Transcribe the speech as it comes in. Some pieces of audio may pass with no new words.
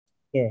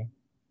Yeah,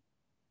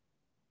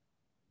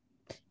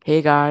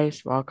 Hey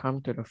guys,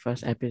 welcome to the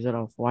first episode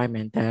of Why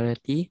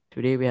Mentality.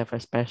 Today we have a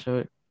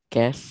special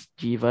guest,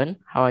 Jeevan.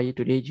 How are you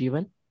today,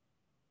 Jeevan?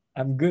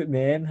 I'm good,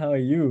 man. How are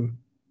you?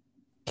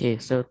 Okay,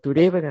 so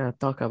today we're gonna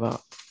talk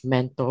about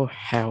mental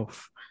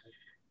health.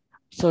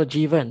 So,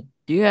 Jeevan,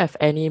 do you have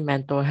any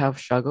mental health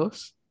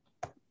struggles?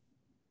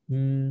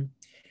 Hmm.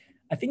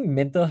 I think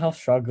mental health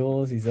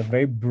struggles is a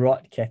very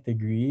broad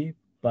category,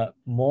 but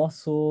more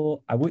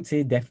so, I would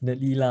say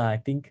definitely lah. I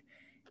think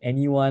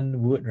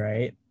anyone would,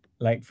 right?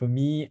 Like for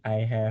me,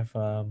 I have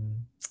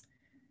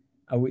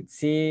I would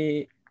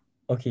say,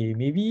 okay,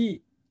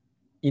 maybe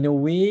in a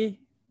way,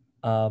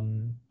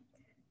 um,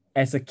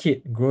 as a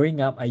kid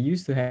growing up, I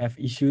used to have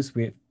issues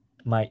with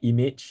my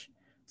image.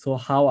 So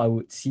how I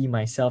would see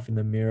myself in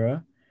the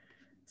mirror.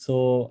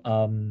 So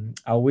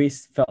I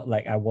always felt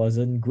like I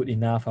wasn't good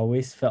enough. I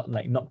always felt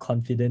like not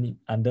confident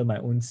under my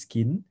own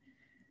skin.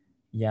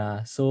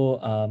 Yeah. So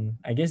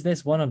I guess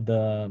that's one of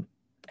the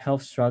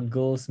health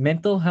struggles,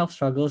 mental health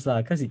struggles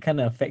lah, because it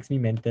kind of affects me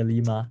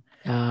mentally, ma.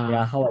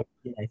 Yeah, Uh, how I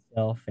see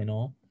myself and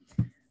all.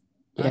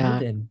 Other yeah.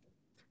 than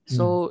mm,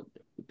 So,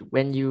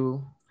 when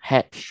you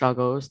had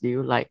struggles, do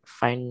you like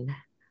find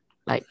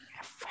like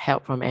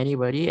help from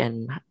anybody,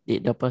 and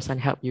did the person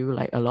help you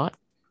like a lot?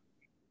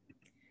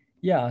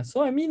 yeah,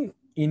 so I mean,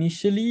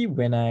 initially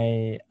when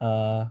I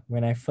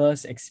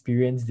first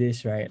experienced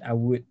this, right,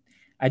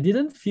 I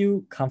didn't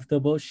feel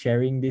comfortable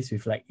sharing this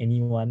with like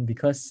anyone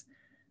because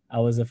I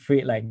was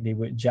afraid like they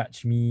would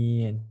judge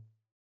me and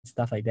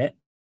stuff like that.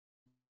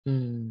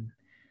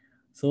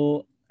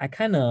 So I Hmm.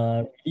 kind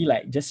of really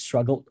like just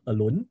struggled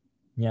alone.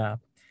 Yeah.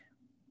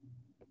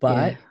 But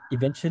Yeah.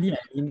 eventually, I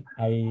mean,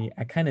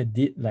 I kind of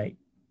did like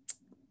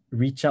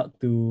reach out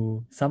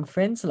to some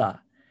friends lah,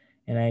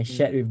 and I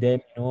shared with Hmm. them,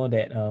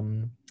 that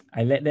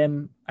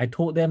I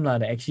told them lah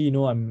that actually,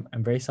 I'm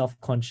very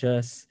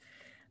self-conscious.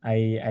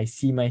 I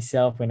see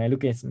myself when I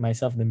look at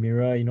myself in the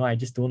mirror, I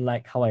just don't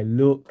like how I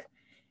look.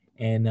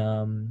 And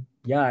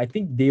yeah, I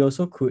think they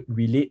also could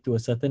relate to a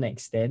certain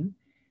extent.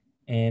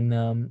 And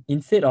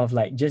instead of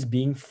like just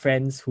being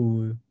friends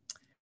who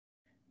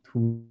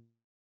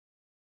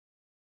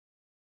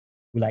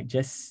like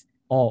just,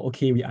 oh,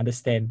 okay, we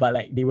understand, but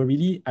like they were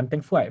really, I'm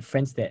thankful I had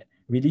friends that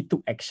really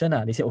took action.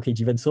 They said, okay,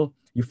 Jeevan, so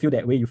you feel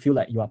that way, you feel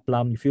like you are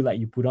plump, you feel like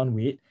you put on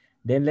weight,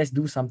 then let's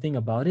do something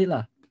about it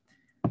lah.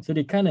 So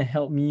they kind of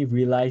helped me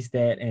realize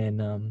that.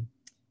 And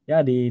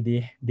yeah,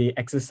 they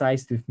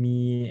exercised with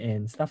me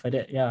and stuff like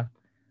that. Yeah.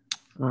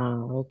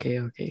 Okay,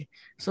 okay.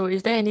 So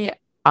is there any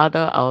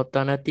other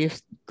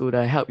alternatives to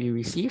the help you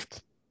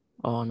received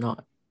or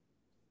not?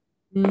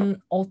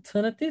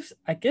 Alternatives,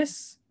 I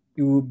guess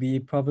it would be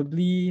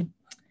probably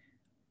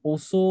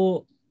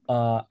also,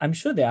 I'm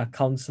sure there are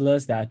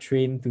counselors that are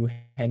trained to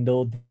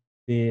handle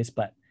this,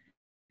 but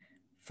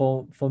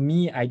for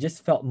me, I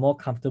just felt more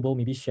comfortable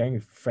maybe sharing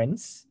with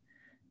friends.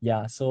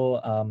 Yeah,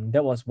 so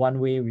that was one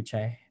way which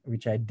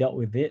I dealt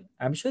with it.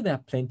 I'm sure there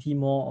are plenty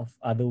more of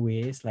other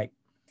ways. Like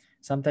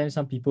sometimes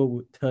some people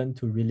would turn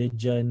to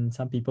religion,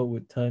 some people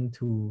would turn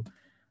to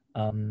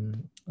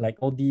like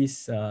all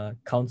these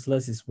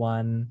counselors is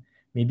one,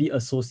 maybe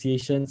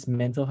associations,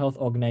 mental health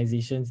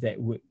organizations that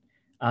would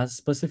are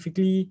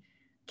specifically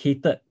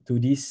catered to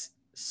these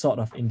sort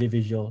of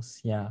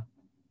individuals. Yeah.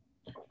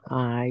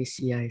 I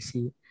see, I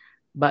see.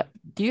 But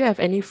do you have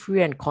any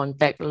free and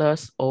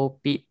contactless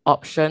OP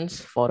options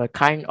for the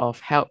kind of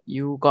help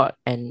you got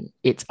and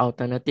its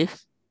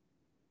alternatives?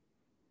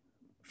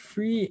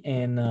 Free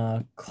and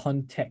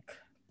contact,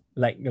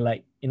 like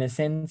in a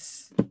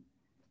sense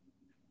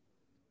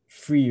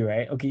free,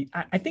 right? Okay,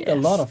 I think a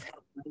lot Yes. of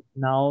helplines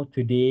now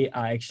today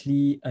are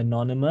actually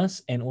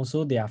anonymous, and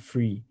also they are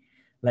free.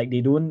 Like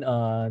they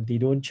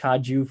don't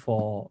charge you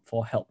for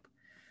help.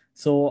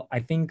 So I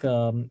think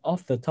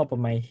off the top of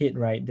my head,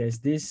 right, there's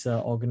this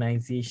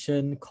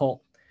organization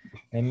called,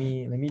 let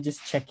me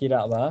just check it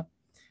out. All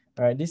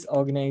right, this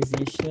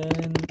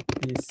organization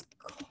is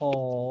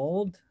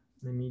called,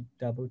 let me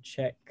double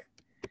check,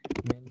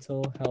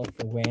 mental health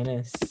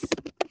awareness.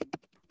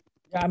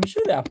 Yeah, I'm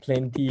sure there are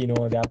plenty,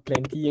 there are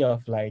plenty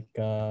of like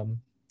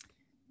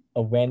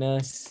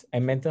awareness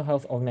and mental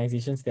health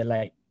organizations that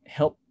like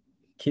help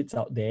kids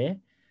out there.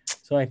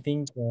 So I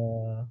think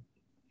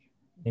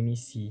let me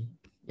see.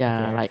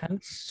 Yeah, Okay, I like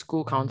can't.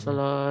 school Mm,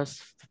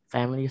 counselors,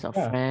 families of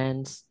yeah,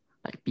 friends,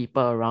 like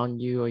people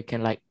around you, or you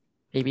can like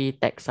maybe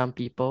text some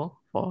people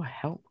for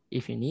help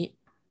if you need.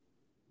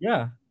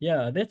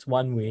 yeah, that's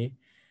one way.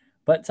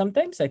 But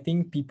sometimes I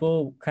think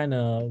people kind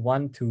of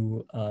want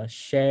to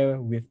share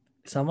with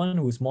someone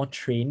who's more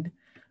trained.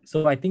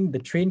 So I think the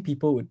trained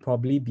people would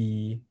probably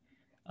be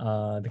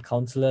the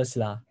counselors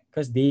lah,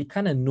 because they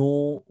kind of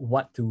know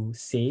what to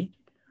say.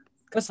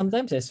 Because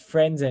sometimes as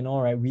friends and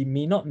all, right, we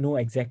may not know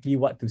exactly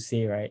what to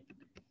say, right?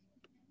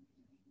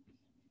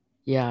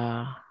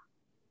 Yeah.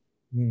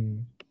 Hmm.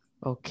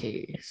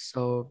 Okay.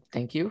 So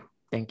thank you.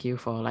 Thank you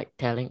for like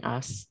telling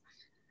us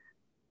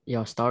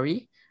your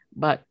story.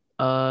 But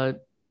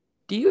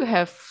do you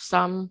have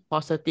some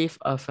positive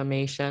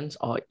affirmations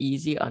or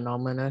easy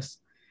anonymous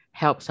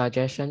help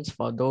suggestions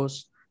for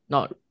those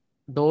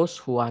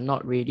who are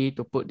not ready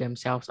to put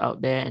themselves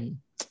out there and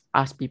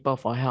ask people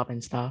for help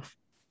and stuff?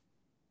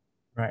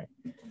 Right.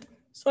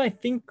 So I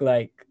think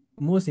like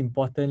most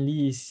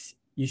importantly is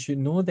you should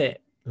know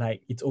that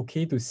like it's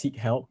okay to seek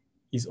help.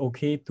 It's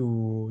okay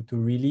to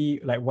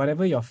really like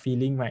whatever you're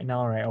feeling right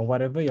now, right? Or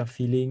whatever you're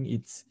feeling,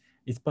 it's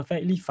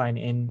perfectly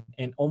fine.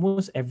 And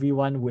almost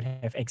everyone would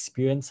have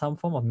experienced some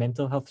form of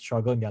mental health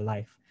struggle in their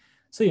life.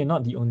 So you're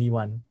not the only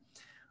one.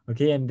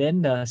 Okay. And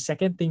then the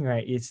second thing,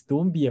 right, is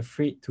don't be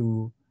afraid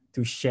to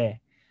share.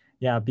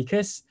 Yeah,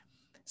 because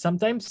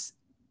sometimes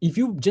if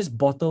you just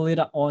bottle it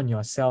up on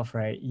yourself,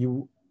 right,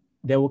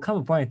 there will come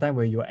a point in time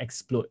where you'll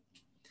explode.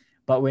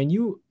 But when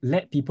you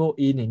let people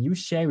in and you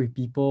share with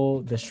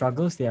people the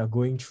struggles they are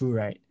going through,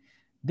 right,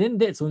 then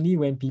that's only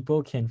when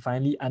people can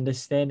finally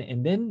understand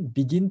and then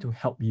begin to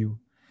help you.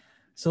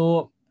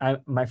 So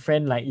my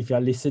friend, like if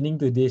you're listening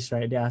to this,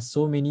 right, there are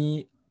so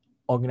many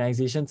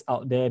organizations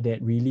out there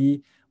that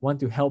really want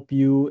to help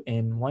you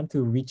and want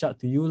to reach out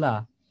to you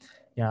lah.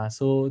 Yeah,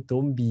 so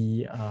don't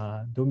be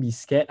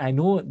scared. I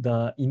know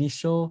the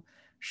inertia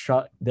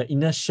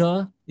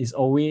is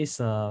always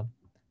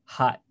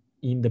hard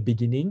in the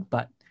beginning,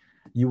 but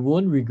you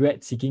won't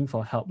regret seeking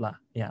for help lah.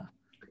 Yeah.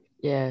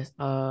 Yes.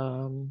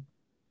 Do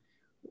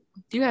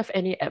you have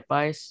any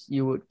advice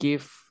you would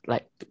give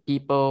like to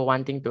people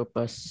wanting to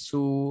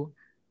pursue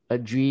a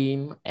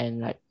dream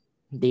and like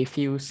they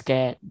feel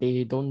scared,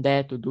 they don't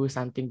dare to do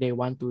something they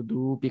want to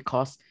do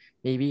because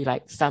maybe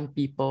like some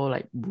people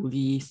like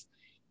bullies,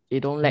 they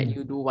don't let Mm.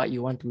 you do what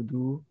you want to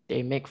do.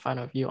 They make fun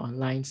of you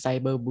online,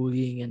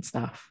 cyberbullying and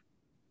stuff.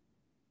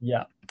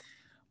 Yeah.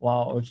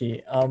 Wow.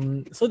 Okay.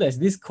 So there's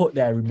this quote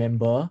that I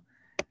remember.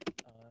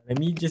 Let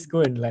me just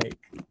go and like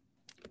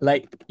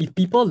if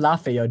people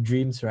laugh at your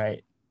dreams,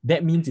 right,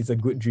 that means it's a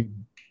good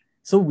dream.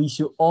 So we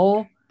should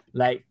all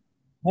like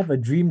have a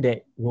dream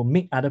that will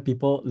make other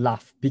people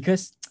laugh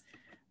because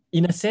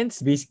in a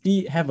sense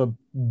basically have a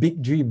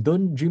big dream.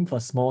 Don't dream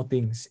for small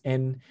things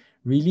and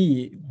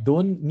really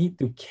don't need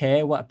to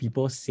care what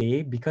people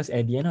say because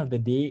at the end of the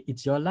day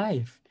it's your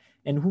life.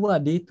 And who are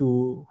they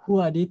to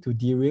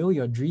derail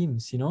your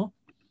dreams, you know?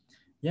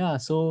 Yeah,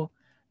 so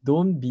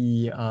don't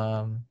be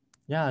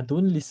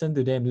don't listen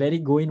to them. Let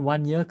it go in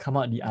 1 year, come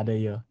out the other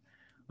year.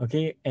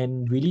 Okay,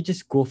 and really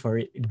just go for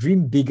it.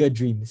 Dream bigger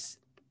dreams.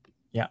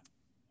 Yeah.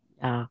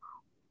 Yeah.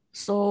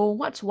 So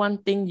what's one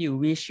thing you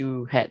wish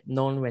you had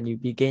known when you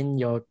began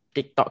your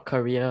TikTok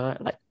career?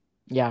 Like,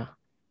 yeah,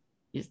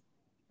 it's,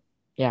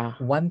 yeah.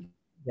 One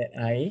that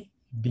I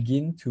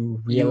begin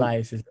to You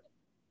realize is,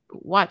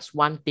 What's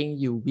one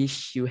thing you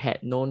wish you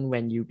had known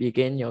when you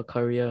began your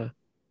career?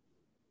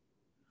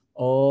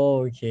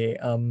 oh, okay.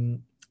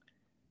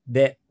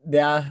 That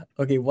there are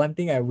okay. One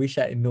thing I wish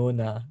I'd known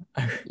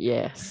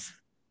Yes.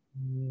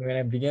 when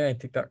I began my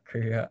TikTok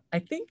career, I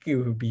think it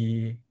would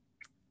be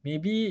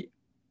maybe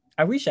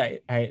I wish I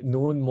had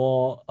known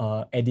more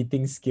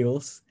editing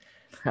skills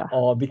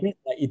or because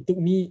like it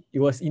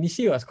was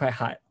quite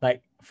hard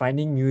like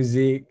finding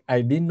music. I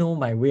didn't know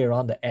my way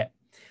around the app,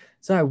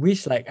 so I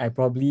wish like I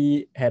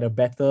probably had a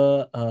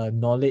better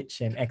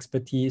knowledge and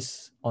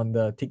expertise on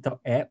the TikTok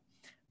app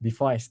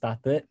before I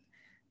started.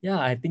 Yeah,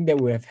 I think that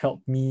would have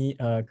helped me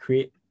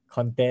create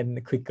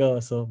content quicker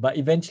also, but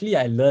eventually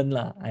I learned.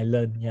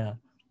 Yeah.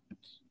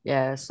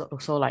 Yeah.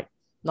 So like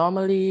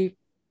normally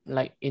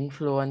like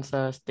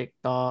influencers,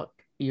 TikTok,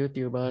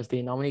 YouTubers,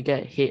 they normally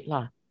get hit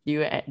lah.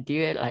 Do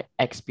you like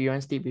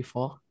experienced it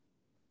before?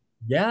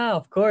 Yeah,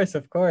 of course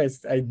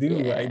I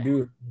Yeah.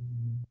 do.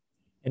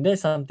 And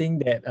that's something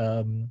that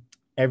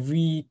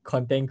every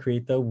content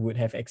creator would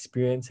have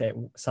experienced at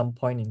some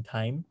point in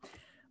time.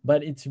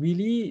 But it's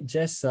really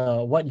just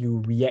what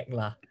you react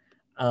lah,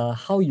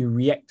 how you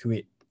react to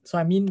it. So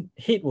I mean,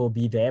 hate will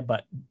be there,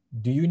 but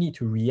do you need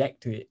to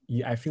react to it?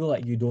 I feel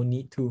like you don't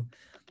need to.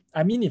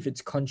 I mean, if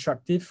it's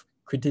constructive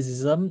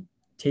criticism,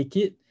 take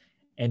it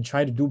and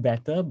try to do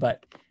better.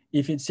 But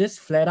if it's just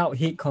flat out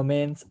hate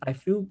comments, I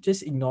feel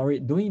just ignore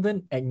it. Don't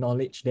even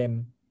acknowledge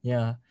them.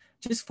 Yeah.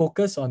 Just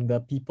focus on the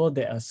people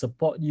that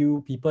support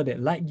you, people that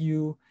like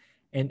you.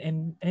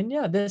 And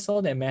yeah, that's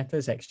all that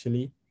matters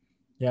actually.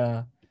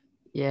 Yeah.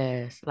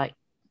 Yes. Like,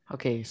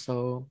 okay,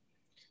 so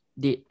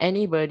did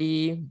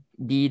anybody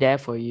be there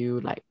for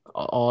you, like,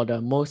 or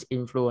the most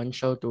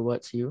influential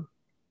towards you?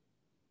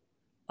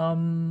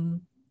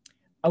 Um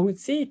I would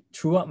say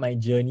throughout my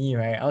journey,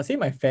 right? I would say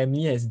my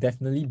family has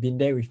definitely been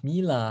there with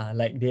me lah.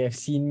 Like they have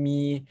seen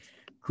me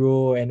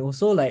grow, and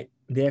also like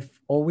they have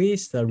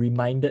always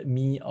reminded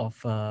me of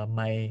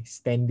my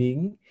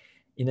standing,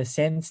 in a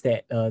sense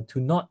that to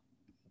not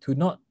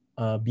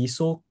be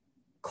so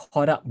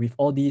caught up with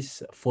all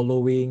these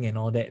following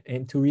and all that,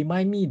 and to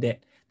remind me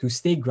that to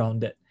stay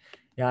grounded.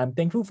 Yeah, I'm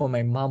thankful for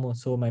my mom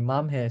also. My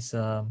mom has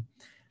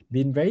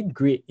been very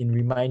great in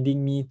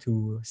reminding me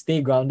to stay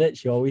grounded.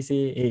 She always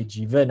say, "Hey,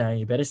 Jeevan,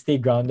 you better stay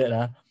grounded."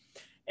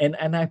 And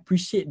I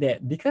appreciate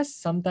that because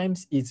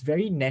sometimes it's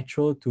very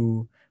natural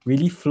to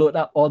really float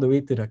up all the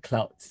way to the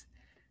clouds.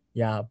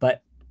 Yeah,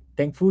 but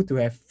thankful to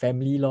have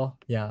family law.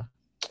 Yeah.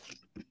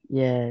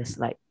 Yes,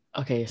 like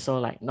okay,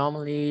 so like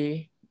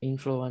normally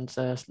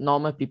influencers,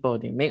 normal people,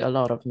 they make a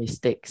lot of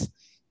mistakes.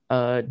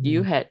 Do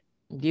you Mm. had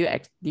do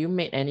you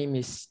make any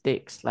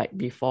mistakes like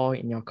before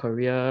in your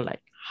career?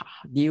 Like,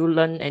 do you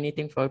learn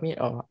anything from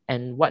it, or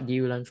and what do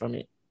you learn from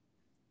it?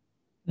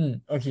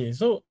 Okay,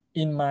 so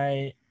in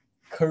my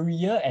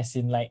career, as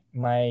in like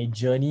my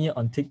journey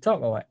on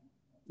TikTok or what?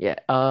 Yeah,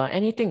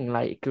 anything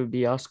like it could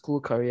be your school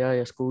career,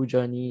 your school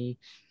journey,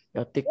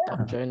 your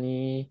TikTok Yeah,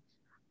 journey,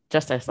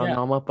 just as a yeah,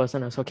 normal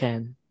person also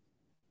can.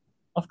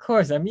 of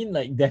course. I mean,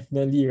 like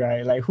definitely,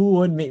 right? Like who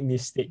won't make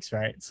mistakes,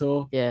 right?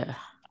 So Yeah,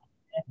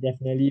 I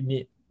definitely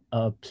made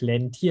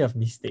plenty of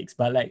mistakes,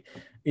 but like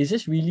it's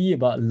just really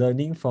about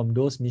learning from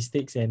those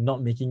mistakes and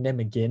not making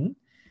them again.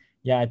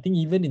 Yeah, I think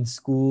even in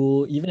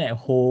school, even at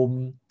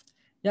home,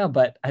 yeah,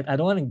 but I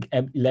don't want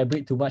to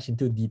elaborate too much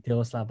into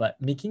details lah. But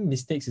making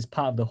mistakes is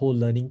part of the whole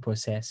learning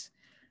process.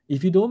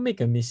 If you don't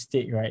make a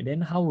mistake, right,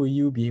 then how will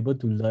you be able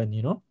to learn?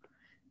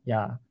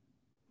 Yeah.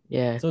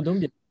 yeah. So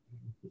don't be.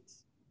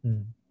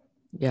 Hmm.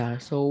 Yeah.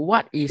 So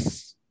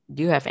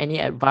do you have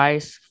any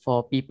advice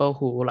for people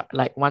who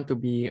like want to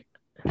be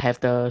have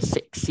the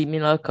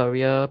similar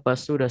career,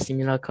 pursue the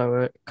similar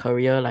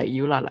career like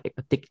you lah, like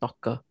a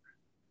TikToker?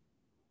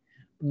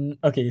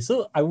 Okay,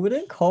 so I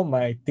wouldn't call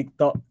my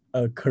TikTok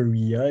a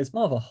career. It's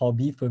more of a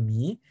hobby for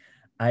me.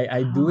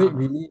 I do it Ah,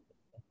 really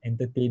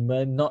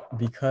entertainment, not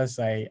because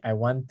I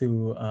want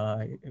to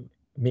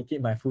make it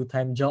my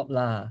full-time job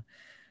lah.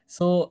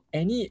 So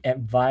any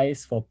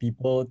advice for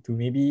people to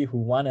maybe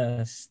who want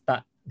to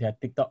start their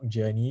TikTok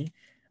journey,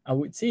 I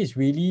would say is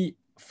really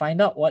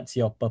find out what's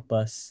your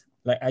purpose.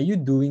 Like, are you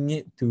doing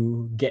it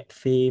to get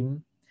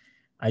fame?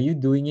 Are you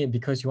doing it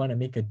because you want to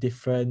make a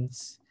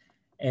difference?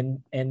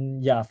 And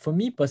yeah, for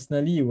me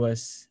personally, it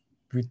was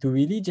to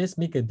really just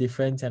make a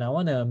difference, and I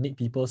want to make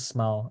people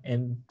smile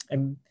and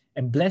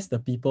bless the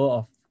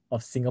people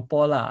of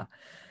Singapore lah.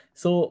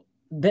 So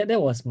that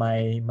was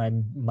my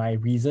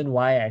reason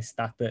why I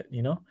started.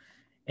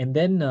 And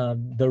then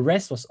the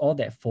rest was all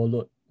that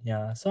followed.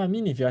 Yeah, so I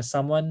mean, if you're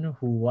someone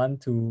who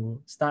want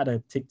to start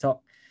a TikTok,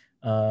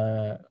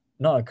 uh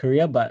not a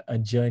career but a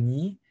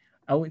journey,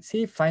 I would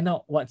say find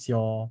out what's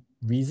your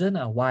reason,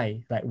 or why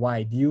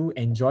do you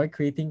enjoy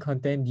creating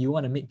content? Do you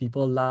want to make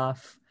people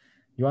laugh?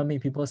 You want to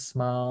make people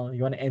smile?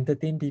 You want to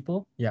entertain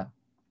people? Yeah.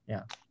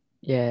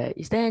 yeah.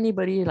 Is there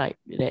anybody like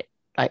that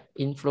like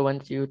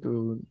influence you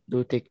to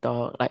do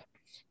TikTok, like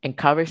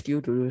encouraged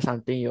you to do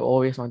something you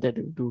always wanted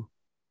to do?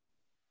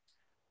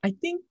 I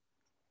think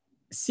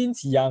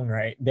since young,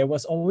 right, there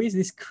was always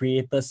this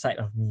creator side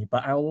of me,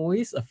 but I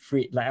always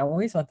afraid. Like I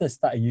always wanted to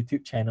start a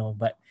YouTube channel,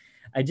 but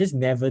I just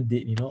never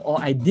did.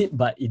 Or I did,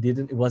 but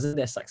it wasn't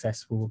that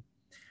successful.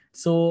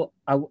 So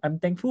I'm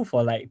thankful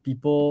for like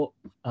people,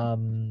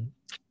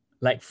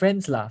 like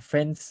friends lah,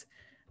 friends.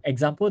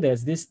 Example,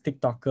 there's this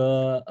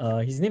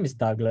TikToker, his name is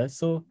Douglas.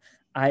 So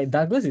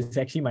Douglas is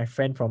actually my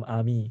friend from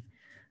army.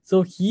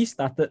 So he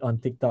started on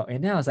TikTok,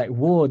 and then I was like,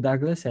 whoa,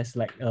 Douglas has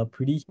like a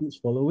pretty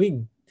huge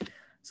following.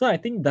 So I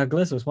think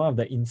Douglas was one of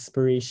the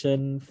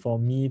inspiration for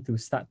me to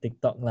start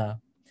TikTok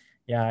lah.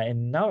 Yeah,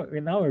 and now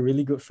we're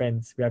really good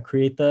friends. We are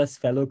creators,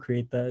 fellow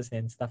creators,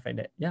 and stuff like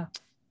that. Yeah.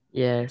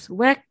 Yes.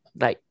 Where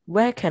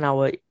can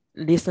our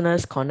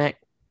listeners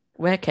connect?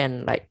 Where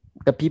can like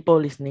the people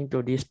listening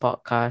to this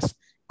podcast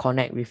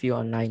connect with you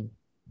online?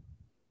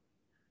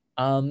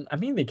 I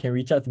mean, they can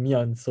reach out to me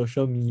on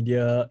social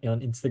media, on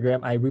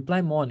Instagram. I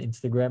reply more on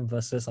Instagram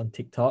versus on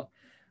TikTok.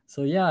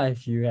 So yeah,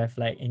 if you have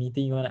like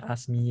anything you want to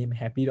ask me, I'm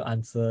happy to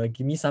answer.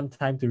 Give me some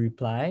time to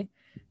reply.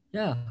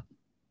 Yeah,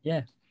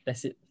 yeah,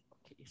 that's it.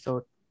 Okay,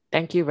 so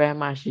thank you very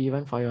much,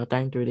 Jeevan, for your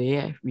time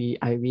today.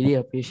 I really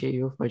appreciate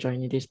you for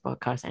joining this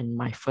podcast and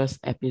my first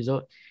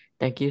episode.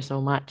 Thank you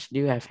so much. Do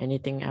you have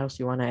anything else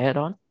you want to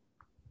add on?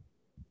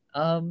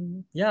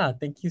 Yeah,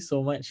 thank you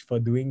so much for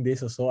doing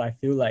this also. I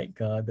feel like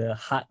the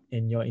heart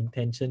and your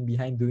intention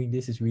behind doing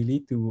this is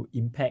really to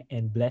impact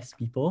and bless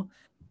people.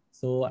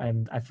 So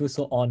I feel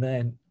so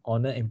honored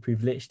and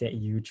privileged that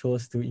you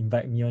chose to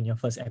invite me on your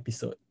first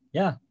episode.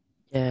 Yeah.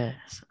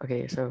 Yes.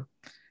 Okay. So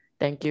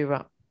thank you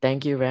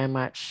very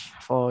much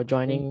for Thank,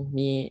 joining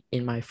me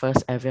in my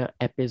first ever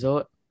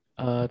episode.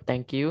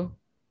 Thank you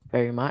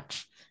very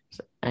much,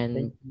 thank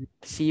and you.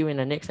 see you in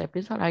the next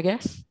episode, I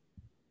guess.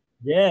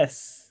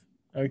 Yes.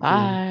 Okay.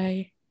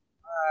 Bye.